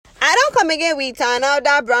come again with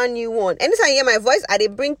another brand new one. Anytime you hear my voice, I dey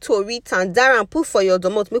bring Tori Tandara and put for your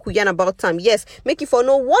domot. Make we yarn about time. Yes, make it for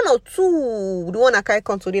no one or two. The one I carry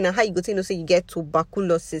come today now. How you go to know say you get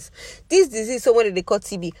tuberculosis? This disease, so when they call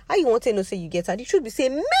TB. How you want to know say you get? And the truth be say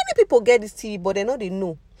many people get this TB, but they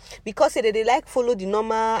know. Because say they like follow the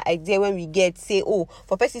normal idea when we get say, oh,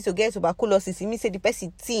 for person to get tuberculosis, it means say the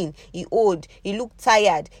person thin, he old, he look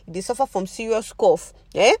tired, they suffer from serious cough.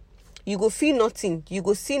 You go feel nothing, you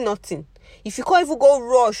go see nothing. If you can't even go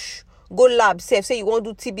rush, go lab, say you want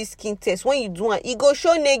to do TB skin test. When you do it, go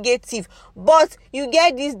show negative, but you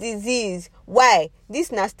get this disease. Why?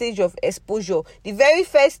 This na stage of exposure, the very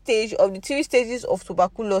first stage of the 3 stages of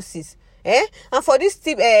tuberculosis. And for this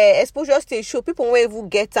exposure stage, show people won't even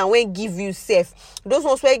get them, when give you safe. Those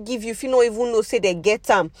ones where give you, if you don't even know, say they get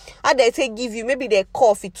them. And they take give you, maybe they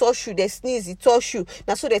cough, it touch you, they sneeze, it touch you.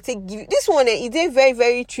 Now so they take give you. This one it is very,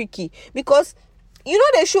 very tricky because you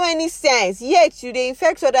know they show any signs, yet you they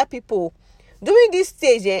infect other people. During this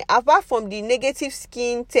stage, apart from the negative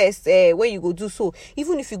skin test, when you go do so,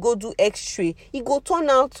 even if you go do X-ray, it go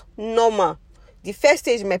turn out normal. The first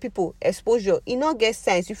stage, my people, exposure, it not get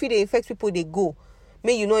signs. You feel they infect people, they go.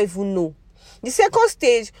 May you not even know. The second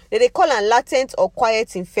stage, they call a latent or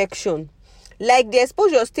quiet infection. Like the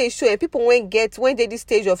exposure stage, so people when they this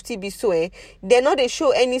stage of TB, so they not they show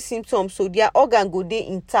any symptoms, so their organ go they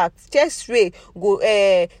intact. Chest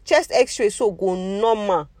X-ray, so go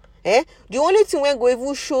normal. The only thing when go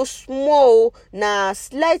even show small na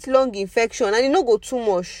slight lung infection, and it no go too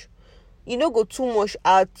much. It no go too much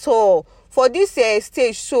at all. For this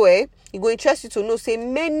stage, so it go interest you to know, say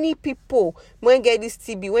many people when get this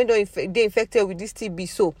TB, when they infected with this TB,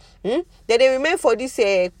 so they remain for this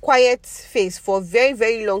quiet phase for very,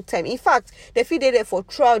 very long time. In fact, they feel they there for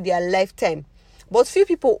throughout their lifetime. But few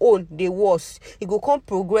people own they worse. It go come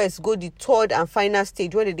progress, go the third and final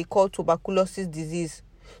stage when they call tuberculosis disease.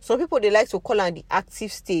 Some people they like to call on the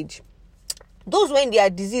active stage. Those when their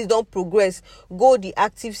disease don't progress, go the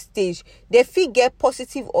active stage, they fit get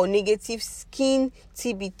positive or negative skin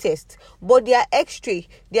TB test, but their X-ray,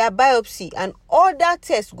 their biopsy, and other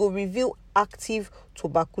tests go reveal active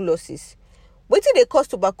tuberculosis. Wetin dey cause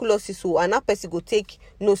tuberculosis, so another person go take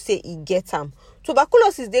no say he get them.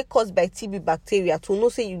 Tuberculosis they caused by TB bacteria. To know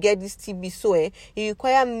say you get this TB, so it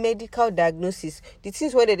require medical diagnosis. The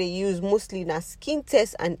things where they use mostly na skin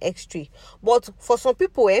test and X-ray. But for some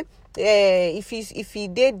people, if he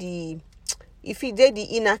did the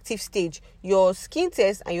inactive stage, your skin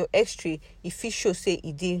test and your X-ray, if it show say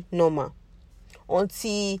it did normal,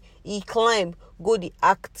 until he climb go the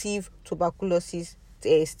active tuberculosis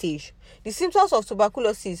stage. The symptoms of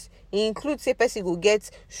tuberculosis include say person go get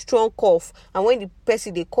strong cough, and when the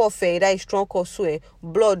person they cough, that is strong cough, so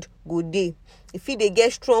blood go dey. If they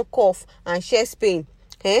get strong cough and chest pain,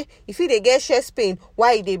 if they get chest pain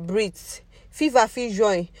while they breathe, fever fit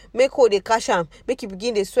join, make cold they catch am, make you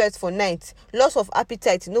begin the sweat for night, loss of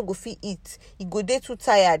appetite, no go fit eat, you go dey too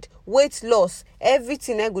tired, weight loss,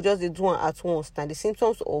 everything go just dey do one at once. Now the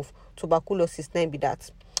symptoms of tuberculosis now be that.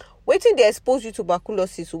 Wetin dey expose you to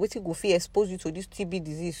tuberculosis, so wetin go fit expose you to this TB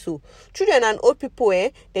disease. So children and old people,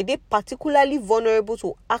 they particularly vulnerable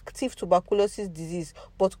to active tuberculosis disease,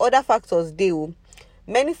 but other factors dey.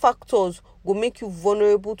 Many factors go make you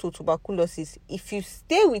vulnerable to tuberculosis. If you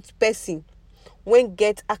stay with person when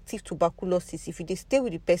get active tuberculosis, if you dey stay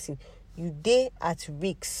with the person, you dey at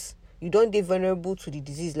risk. You don't dey vulnerable to the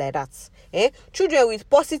disease like that. Children with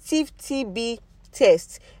positive TB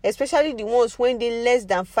tests, especially the ones when they less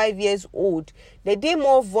than 5 years old, they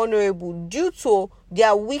more vulnerable due to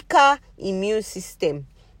their weaker immune system.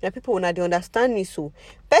 Now people when they understand me, so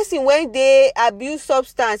person when they abuse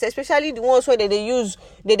substance, especially the ones where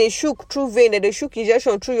they shook through vein, they shook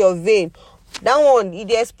injection through your vein, that one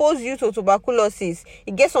it expose you to tuberculosis.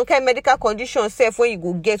 It gets some kind of medical condition self when you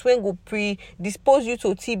go get, when go predispose you to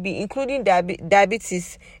TB, including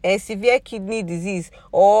diabetes, severe kidney disease,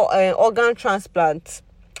 or organ transplant.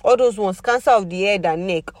 All those ones, cancer of the head and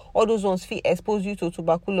neck, all those ones fit expose you to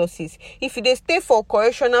tuberculosis. If you dey stay for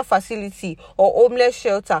correctional facility or homeless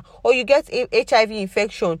shelter, or you get HIV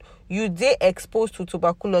infection, you dey exposed to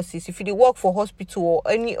tuberculosis. If you dey work for hospital or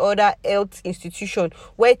any other health institution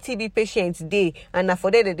where TB patients dey, and na for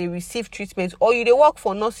there that they receive treatment, or you dey work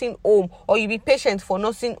for nursing home, or you be patient for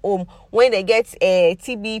nursing home when they get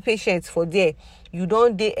TB patients for there, you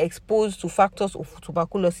don't dey exposed to factors of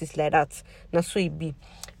tuberculosis like that. Na so it be.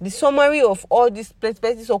 The summary of all these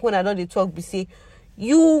places of when I don't dey talk be say,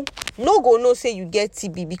 you no go know say you get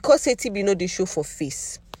TB because say TB no dey show for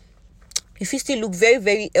face. If you still look very,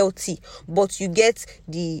 very healthy, but you get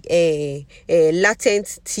the latent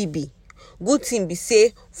TB, good thing be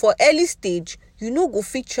say for early stage you no go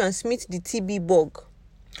fit transmit the TB bug,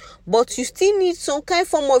 but you still need some kind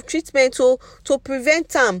form of treatment to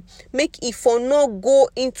prevent am make e for no go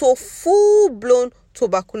into full-blown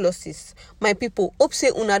tuberculosis. My people, hope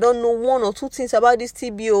say una don't know one or two things about this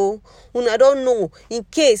TB. Una don't know in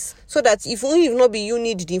case, so that if not be you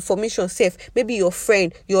need the information safe, maybe your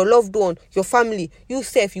friend, your loved one, your family, you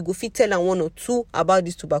self, you go fit tell am one or two about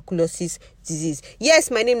this tuberculosis disease. Yes,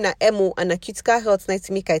 my name na Emo and na Critical Health Night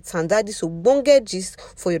make I tanda this ogbonge gist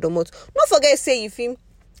for your domot. Don't forget say if you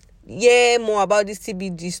hear more about this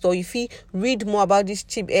TB gist, or if you read more about this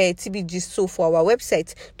TB gist, so for our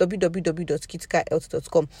website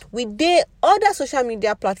www.criticalhealth.com. We dey other social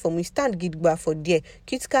media platform, we stand gidigba for there.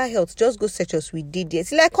 Critical Health, just go search us, we did there.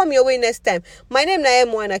 Till I come your way next time. My name na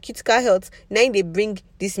Emo and na Critical Health. Now they bring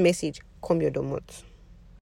this message. Come your domot.